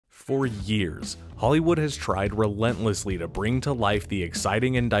For years, Hollywood has tried relentlessly to bring to life the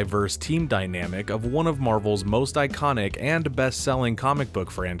exciting and diverse team dynamic of one of Marvel's most iconic and best-selling comic book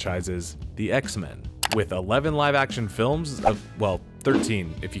franchises, the X-Men. With 11 live-action films, well,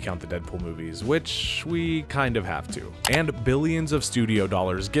 13 if you count the Deadpool movies, which we kind of have to, and billions of studio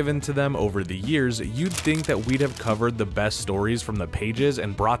dollars given to them over the years, you'd think that we'd have covered the best stories from the pages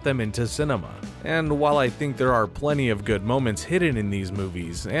and brought them into cinema. And while I think there are plenty of good moments hidden in these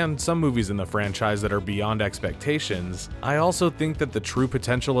movies, and some movies in the franchise that are beyond expectations, I also think that the true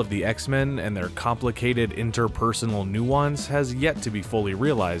potential of the X-Men and their complicated interpersonal nuance has yet to be fully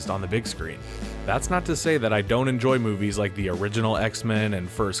realized on the big screen. That's not to say that I don't enjoy movies like the original X-Men and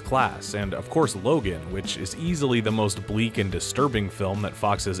First Class, and of course Logan, which is easily the most bleak and disturbing film that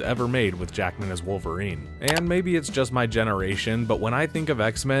Fox has ever made with Jackman as Wolverine. And maybe it's just my generation, but when I think of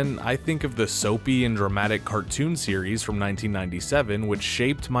X-Men, I think of the soapy and dramatic cartoon series from 1997, which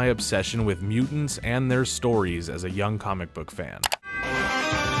shaped my obsession with mutants and their stories as a young comic book fan.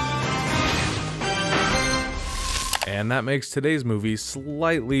 And that makes today's movie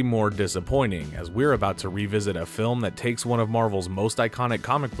slightly more disappointing, as we're about to revisit a film that takes one of Marvel's most iconic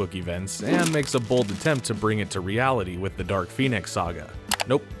comic book events and makes a bold attempt to bring it to reality with the Dark Phoenix saga.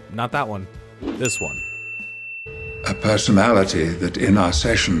 Nope, not that one. This one. A personality that in our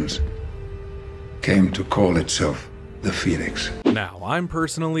sessions came to call itself the Phoenix. Now, I'm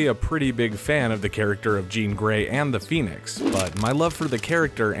personally a pretty big fan of the character of Jean Grey and the Phoenix, but my love for the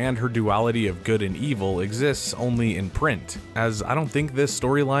character and her duality of good and evil exists only in print, as I don't think this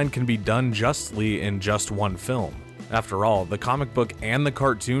storyline can be done justly in just one film. After all, the comic book and the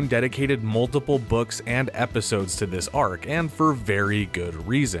cartoon dedicated multiple books and episodes to this arc, and for very good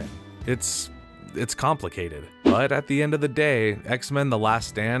reason. It's complicated. But at the end of the day, X-Men The Last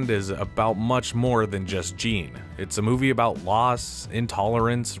Stand is about much more than just Jean. It's a movie about loss,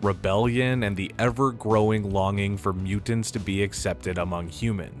 intolerance, rebellion, and the ever-growing longing for mutants to be accepted among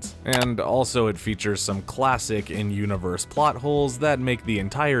humans. And also it features some classic in-universe plot holes that make the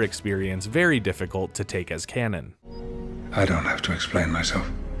entire experience very difficult to take as canon. I don't have to explain myself,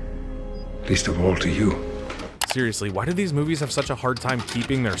 least of all to you. Seriously, why do these movies have such a hard time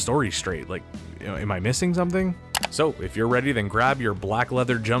keeping their story straight? Like, am I missing something? So, if you're ready, then grab your black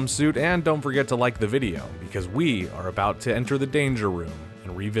leather jumpsuit and don't forget to like the video, because we are about to enter the danger room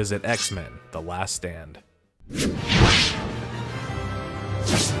and revisit X-Men: The Last Stand.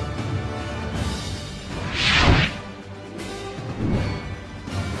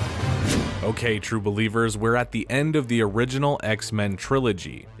 Okay, true believers, we're at the end of the original X-Men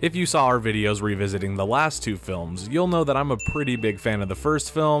trilogy. If you saw our videos revisiting the last two films, you'll know that I'm a pretty big fan of the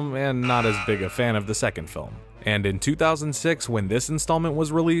first film and not as big a fan of the second film. And in 2006, when this installment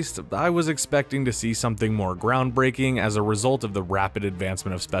was released, I was expecting to see something more groundbreaking as a result of the rapid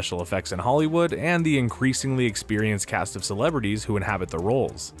advancement of special effects in Hollywood and the increasingly experienced cast of celebrities who inhabit the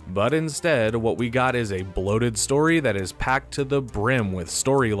roles. But instead, what we got is a bloated story that is packed to the brim with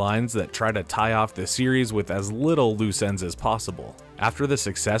storylines that try to tie off the series with as little loose ends as possible. After the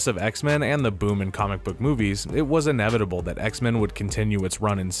success of X-Men and the boom in comic book movies, it was inevitable that X-Men would continue its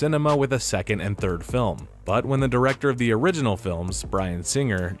run in cinema with a second and third film. But when the director of the original films, Bryan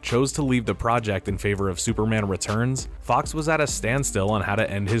Singer, chose to leave the project in favor of Superman Returns, Fox was at a standstill on how to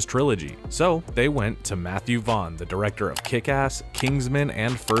end his trilogy. So they went to Matthew Vaughn, the director of Kick-Ass, Kingsman,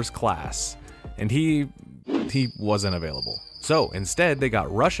 and First Class. And he wasn't available. So instead, they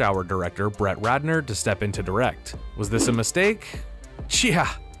got Rush Hour director Brett Ratner to step in to direct. Was this a mistake? Yeah.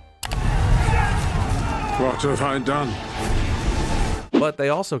 What have I done? But they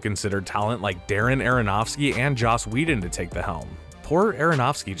also considered talent like Darren Aronofsky and Joss Whedon to take the helm. Poor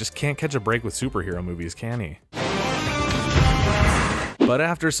Aronofsky just can't catch a break with superhero movies, can he? But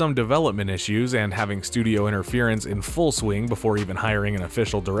after some development issues and having studio interference in full swing before even hiring an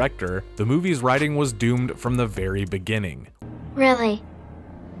official director, the movie's writing was doomed from the very beginning. Really?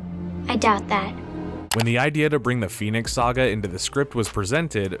 I doubt that. When the idea to bring the Phoenix saga into the script was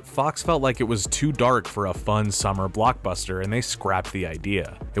presented, Fox felt like it was too dark for a fun summer blockbuster and they scrapped the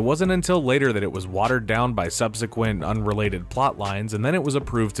idea. It wasn't until later that it was watered down by subsequent unrelated plot lines and then it was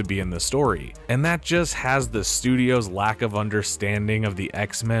approved to be in the story. And that just has the studio's lack of understanding of the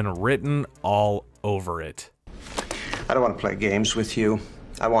X-Men written all over it. I don't want to play games with you.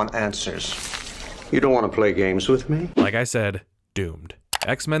 I want answers. You don't want to play games with me? Like I said, doomed.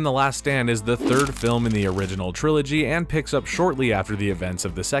 X-Men: The Last Stand is the third film in the original trilogy and picks up shortly after the events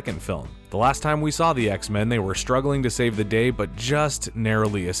of the second film. The last time we saw the X-Men, they were struggling to save the day but just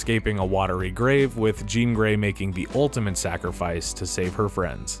narrowly escaping a watery grave, with Jean Grey making the ultimate sacrifice to save her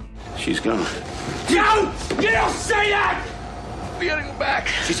friends. She's gone. Don't! You don't say that! We gotta go back.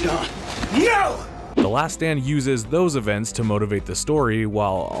 She's gone. No! The Last Stand uses those events to motivate the story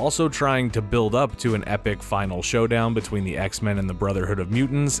while also trying to build up to an epic final showdown between the X-Men and the Brotherhood of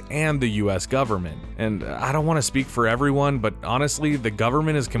Mutants and the US government. And I don't want to speak for everyone, but honestly, the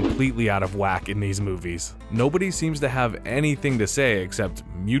government is completely out of whack in these movies. Nobody seems to have anything to say except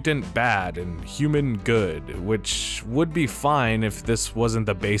mutant bad and human good, which would be fine if this wasn't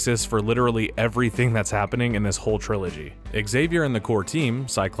the basis for literally everything that's happening in this whole trilogy. Xavier and the core team,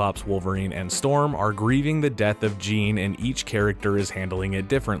 Cyclops, Wolverine, and Storm, are grieving the death of Jean, and each character is handling it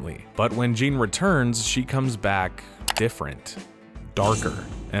differently. But when Jean returns, she comes back different, darker.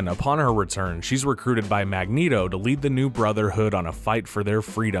 And upon her return, she's recruited by Magneto to lead the new Brotherhood on a fight for their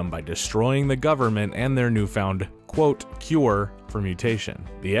freedom by destroying the government and their newfound, quote, cure for mutation.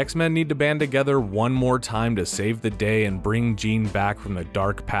 The X-Men need to band together one more time to save the day and bring Jean back from the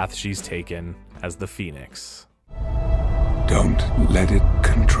dark path she's taken as the Phoenix. Don't let it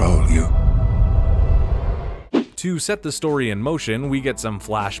control you. To set the story in motion, we get some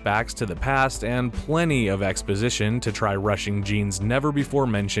flashbacks to the past and plenty of exposition to try rushing Jean's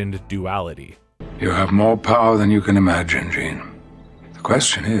never-before-mentioned duality. You have more power than you can imagine, Jean. The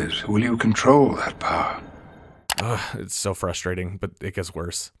question is, will you control that power? It's so frustrating, but it gets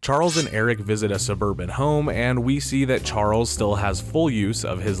worse. Charles and Eric visit a suburban home, and we see that Charles still has full use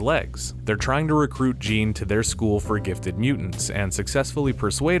of his legs. They're trying to recruit Jean to their school for gifted mutants and successfully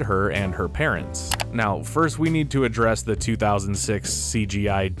persuade her and her parents. Now, first we need to address the 2006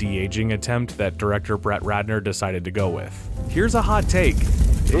 CGI de-aging attempt that director Brett Ratner decided to go with. Here's a hot take.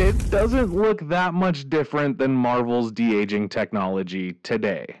 It doesn't look that much different than Marvel's de-aging technology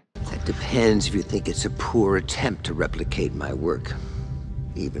today. That depends if you think it's a poor attempt to replicate my work.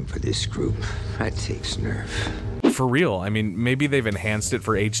 Even for this group, that takes nerve. For real, I mean, maybe they've enhanced it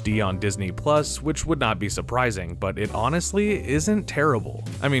for HD on Disney Plus, which would not be surprising, but it honestly isn't terrible.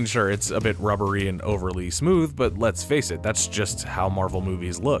 I mean, sure, it's a bit rubbery and overly smooth, but let's face it, that's just how Marvel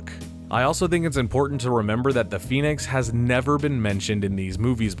movies look. I also think it's important to remember that the Phoenix has never been mentioned in these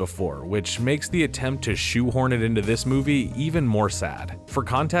movies before, which makes the attempt to shoehorn it into this movie even more sad. For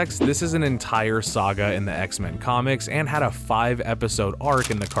context, this is an entire saga in the X-Men comics and had a 5-episode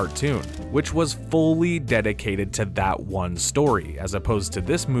arc in the cartoon, which was fully dedicated to that one story, as opposed to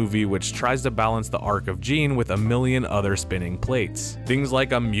this movie which tries to balance the arc of Jean with a million other spinning plates. Things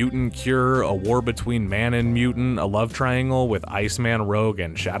like a mutant cure, a war between man and mutant, a love triangle with Iceman, Rogue,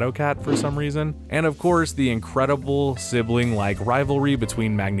 and Shadowcat for some reason, and of course the incredible sibling-like rivalry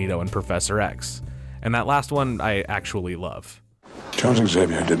between Magneto and Professor X. And that last one I actually love. Charles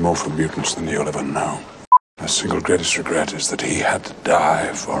Xavier did more for mutants than you'll ever know. Our single greatest regret is that he had to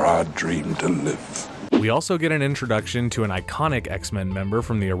die for our dream to live. We also get an introduction to an iconic X-Men member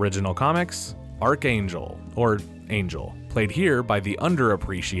from the original comics, Archangel, or Angel, played here by the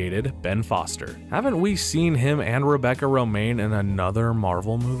underappreciated Ben Foster. Haven't we seen him and Rebecca Romijn in another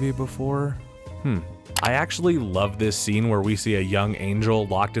Marvel movie before? I actually love this scene where we see a young Angel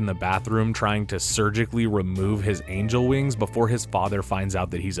locked in the bathroom trying to surgically remove his angel wings before his father finds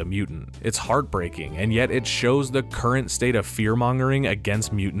out that he's a mutant. It's heartbreaking, and yet it shows the current state of fear-mongering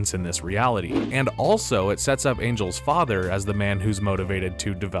against mutants in this reality. And also, it sets up Angel's father as the man who's motivated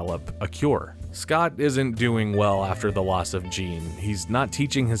to develop a cure. Scott isn't doing well after the loss of Jean. He's not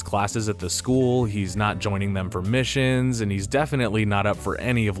teaching his classes at the school, he's not joining them for missions, and he's definitely not up for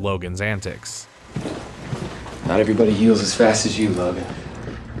any of Logan's antics. Not everybody heals as fast as you, Logan.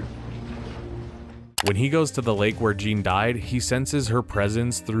 When he goes to the lake where Jean died, he senses her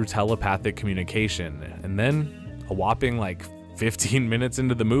presence through telepathic communication, and then, a whopping like 15 minutes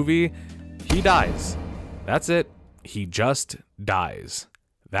into the movie, he dies. That's it. He just dies.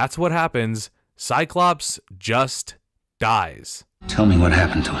 That's what happens. Cyclops just dies. Tell me what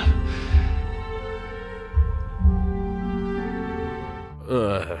happened to him.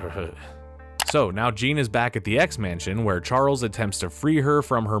 So now Jean is back at the X-Mansion, where Charles attempts to free her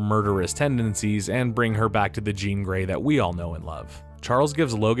from her murderous tendencies and bring her back to the Jean Grey that we all know and love. Charles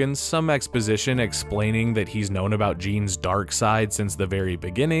gives Logan some exposition explaining that he's known about Jean's dark side since the very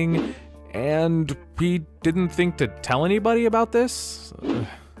beginning, and he didn't think to tell anybody about this?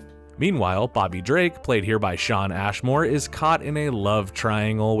 Meanwhile, Bobby Drake, played here by Shawn Ashmore, is caught in a love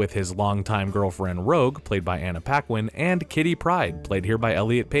triangle with his longtime girlfriend Rogue, played by Anna Paquin, and Kitty Pryde, played here by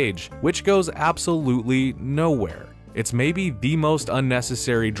Elliot Page, which goes absolutely nowhere. It's maybe the most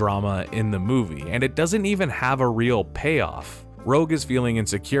unnecessary drama in the movie, and it doesn't even have a real payoff. Rogue is feeling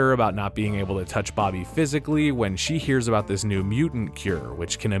insecure about not being able to touch Bobby physically when she hears about this new mutant cure,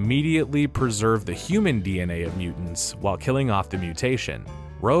 which can immediately preserve the human DNA of mutants while killing off the mutation.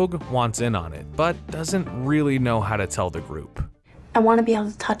 Rogue wants in on it, but doesn't really know how to tell the group. I want to be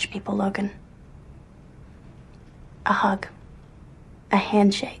able to touch people, Logan. A hug. A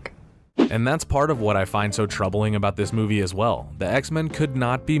handshake. And that's part of what I find so troubling about this movie as well. The X-Men could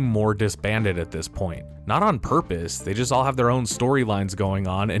not be more disbanded at this point. Not on purpose, they just all have their own storylines going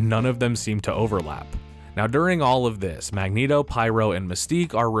on and none of them seem to overlap. Now during all of this, Magneto, Pyro, and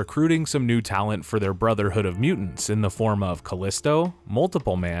Mystique are recruiting some new talent for their Brotherhood of Mutants in the form of Callisto,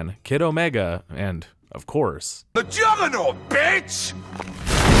 Multiple Man, Kid Omega, and, of course, The Juggernaut, bitch!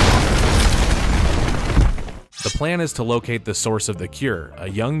 the plan is to locate the source of the cure, a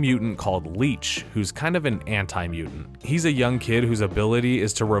young mutant called Leech, who's kind of an anti-mutant. He's a young kid whose ability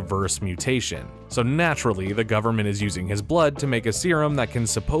is to reverse mutation. So naturally, the government is using his blood to make a serum that can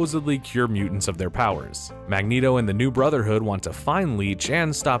supposedly cure mutants of their powers. Magneto and the new Brotherhood want to find Leech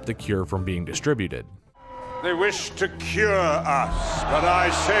and stop the cure from being distributed. They wish to cure us, but I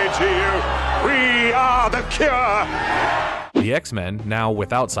say to you, we are the cure! The X-Men, now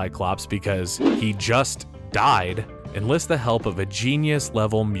without Cyclops because he just died, enlist the help of a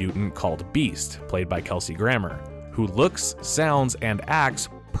genius-level mutant called Beast, played by Kelsey Grammar, who looks, sounds, and acts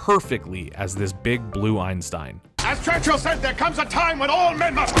perfectly as this big blue Einstein. As Churchill said, there comes a time when all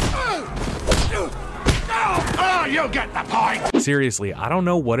men must... Oh, you get the point! Seriously, I don't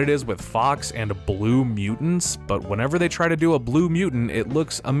know what it is with Fox and blue mutants, but whenever they try to do a blue mutant, it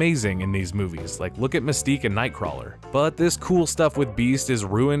looks amazing in these movies. Like, look at Mystique and Nightcrawler. But this cool stuff with Beast is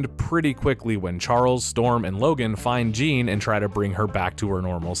ruined pretty quickly when Charles, Storm, and Logan find Jean and try to bring her back to her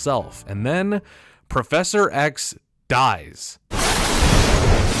normal self. And then Professor X dies.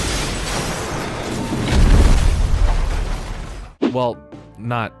 Well,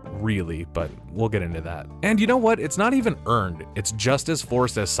 not really, but we'll get into that. And you know what? It's not even earned. It's just as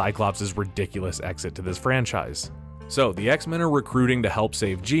forced as Cyclops' ridiculous exit to this franchise. So the X-Men are recruiting to help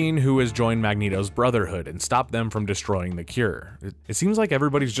save Jean, who has joined Magneto's Brotherhood, and stop them from destroying the cure. It seems like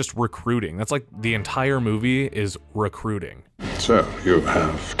everybody's just recruiting. That's like the entire movie is recruiting. So, you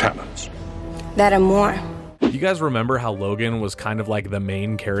have talents. That and more. You guys remember how Logan was kind of like the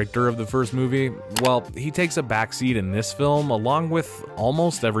main character of the first movie? Well, he takes a backseat in this film along with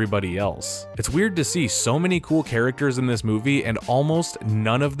almost everybody else. It's weird to see so many cool characters in this movie and almost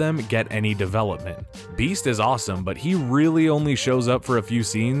none of them get any development. Beast is awesome, but he really only shows up for a few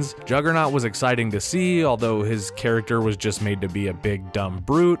scenes. Juggernaut was exciting to see, although his character was just made to be a big dumb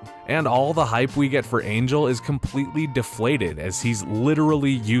brute. And all the hype we get for Angel is completely deflated as he's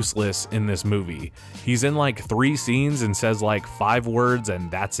literally useless in this movie. He's in like 3 scenes and says like 5 words and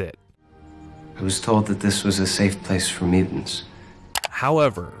that's it. I was told that this was a safe place for mutants.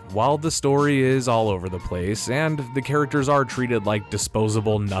 However, while the story is all over the place, and the characters are treated like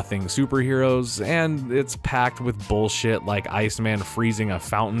disposable nothing superheroes, and it's packed with bullshit like Iceman freezing a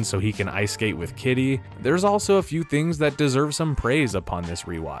fountain so he can ice skate with Kitty, there's also a few things that deserve some praise upon this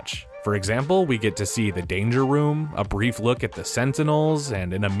rewatch. For example, we get to see the Danger Room, a brief look at the Sentinels,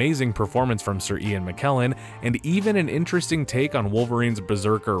 and an amazing performance from Sir Ian McKellen, and even an interesting take on Wolverine's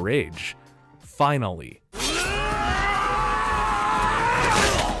Berserker rage. Finally.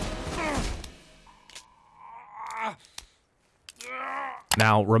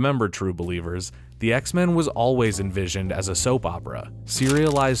 Now, remember, true believers, the X-Men was always envisioned as a soap opera.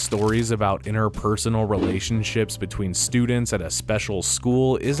 Serialized stories about interpersonal relationships between students at a special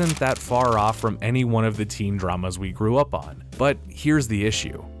school isn't that far off from any one of the teen dramas we grew up on. But here's the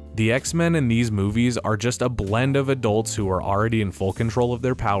issue. The X-Men in these movies are just a blend of adults who are already in full control of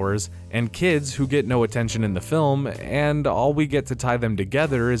their powers, and kids who get no attention in the film, and all we get to tie them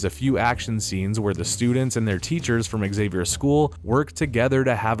together is a few action scenes where the students and their teachers from Xavier's school work together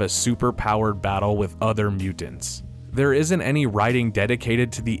to have a super-powered battle with other mutants. There isn't any writing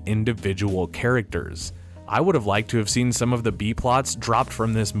dedicated to the individual characters. I would have liked to have seen some of the B-plots dropped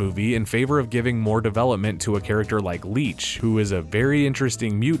from this movie in favor of giving more development to a character like Leech, who is a very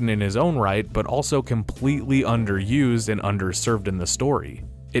interesting mutant in his own right, but also completely underused and underserved in the story.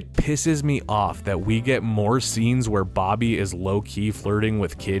 It pisses me off that we get more scenes where Bobby is low-key flirting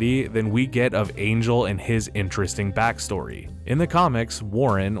with Kitty than we get of Angel and his interesting backstory. In the comics,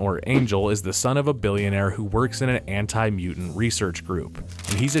 Warren, or Angel, is the son of a billionaire who works in an anti-mutant research group,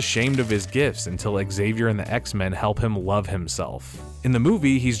 and he's ashamed of his gifts until Xavier and the X-Men help him love himself. In the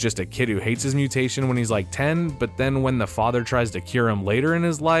movie, he's just a kid who hates his mutation when he's like 10, but then when the father tries to cure him later in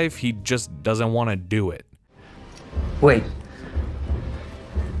his life, he just doesn't want to do it. Wait.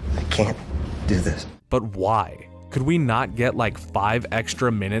 I can't do this. But why? Could we not get like 5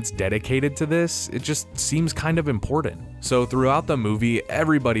 extra minutes dedicated to this? It just seems kind of important. So throughout the movie,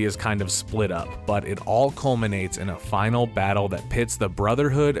 everybody is kind of split up, but it all culminates in a final battle that pits the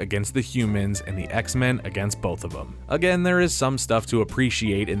Brotherhood against the humans and the X-Men against both of them. Again, there is some stuff to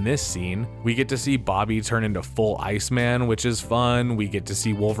appreciate in this scene. We get to see Bobby turn into full Iceman, which is fun. We get to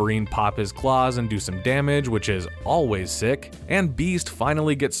see Wolverine pop his claws and do some damage, which is always sick. And Beast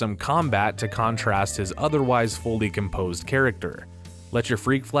finally gets some combat to contrast his otherwise fully composed character. Let your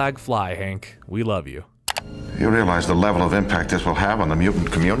freak flag fly, Hank. We love you. You realize the level of impact this will have on the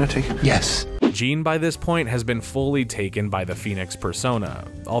mutant community? Yes. Jean by this point has been fully taken by the Phoenix persona,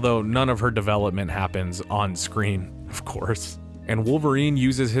 although none of her development happens on screen, of course. And Wolverine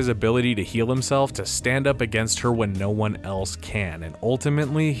uses his ability to heal himself to stand up against her when no one else can, and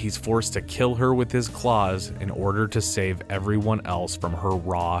ultimately he's forced to kill her with his claws in order to save everyone else from her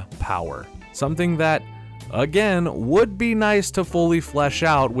raw power. Something that, again, would be nice to fully flesh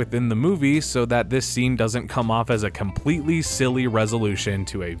out within the movie so that this scene doesn't come off as a completely silly resolution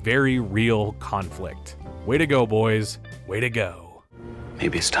to a very real conflict. Way to go, boys. Way to go.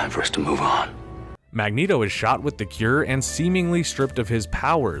 Maybe it's time for us to move on. Magneto is shot with the cure and seemingly stripped of his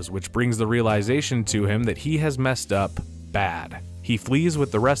powers, which brings the realization to him that he has messed up bad. He flees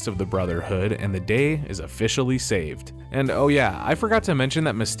with the rest of the Brotherhood, and the day is officially saved. And oh yeah, I forgot to mention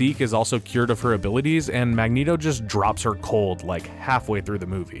that Mystique is also cured of her abilities, and Magneto just drops her cold like halfway through the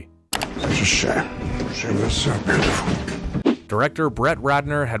movie. Such a shame. She was so beautiful. Director Brett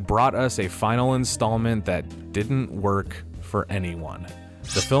Ratner had brought us a final installment that didn't work for anyone.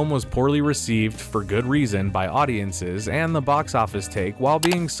 The film was poorly received for good reason by audiences, and the box office take, while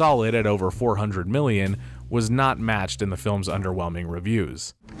being solid at over $400 million, was not matched in the film's underwhelming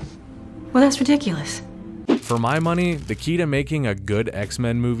reviews. Well, that's ridiculous. For my money, the key to making a good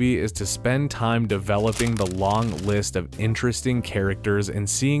X-Men movie is to spend time developing the long list of interesting characters and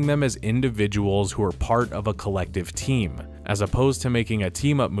seeing them as individuals who are part of a collective team, as opposed to making a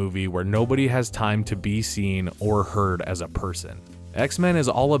team-up movie where nobody has time to be seen or heard as a person. X-Men is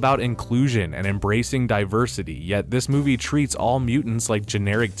all about inclusion and embracing diversity, yet this movie treats all mutants like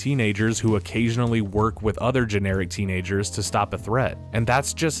generic teenagers who occasionally work with other generic teenagers to stop a threat. And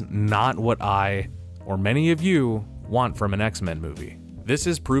that's just not what I, or many of you, want from an X-Men movie. This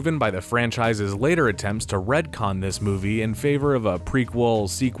is proven by the franchise's later attempts to retcon this movie in favor of a prequel,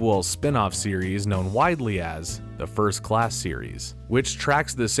 sequel, spin-off series known widely as the First Class series, which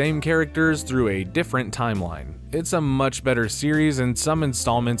tracks the same characters through a different timeline. It's a much better series, and some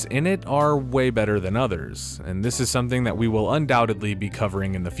installments in it are way better than others, and this is something that we will undoubtedly be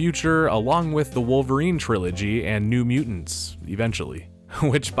covering in the future, along with the Wolverine trilogy and New Mutants, eventually.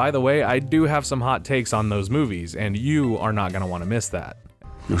 Which, by the way, I do have some hot takes on those movies, and you are not going to want to miss that.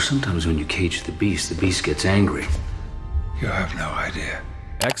 You know, sometimes when you cage the beast gets angry. You have no idea.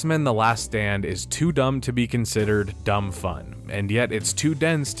 X-Men The Last Stand is too dumb to be considered dumb fun, and yet it's too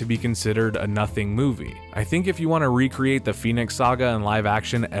dense to be considered a nothing movie. I think if you want to recreate the Phoenix saga in live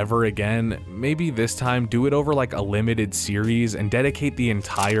action ever again, maybe this time do it over like a limited series and dedicate the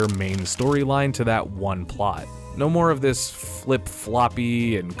entire main storyline to that one plot. No more of this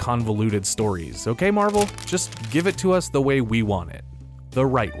flip-floppy and convoluted stories, okay Marvel? Just give it to us the way we want it. The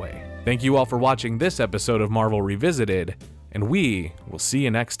right way. Thank you all for watching this episode of Marvel Revisited, and we will see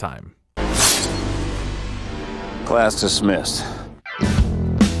you next time. Class dismissed.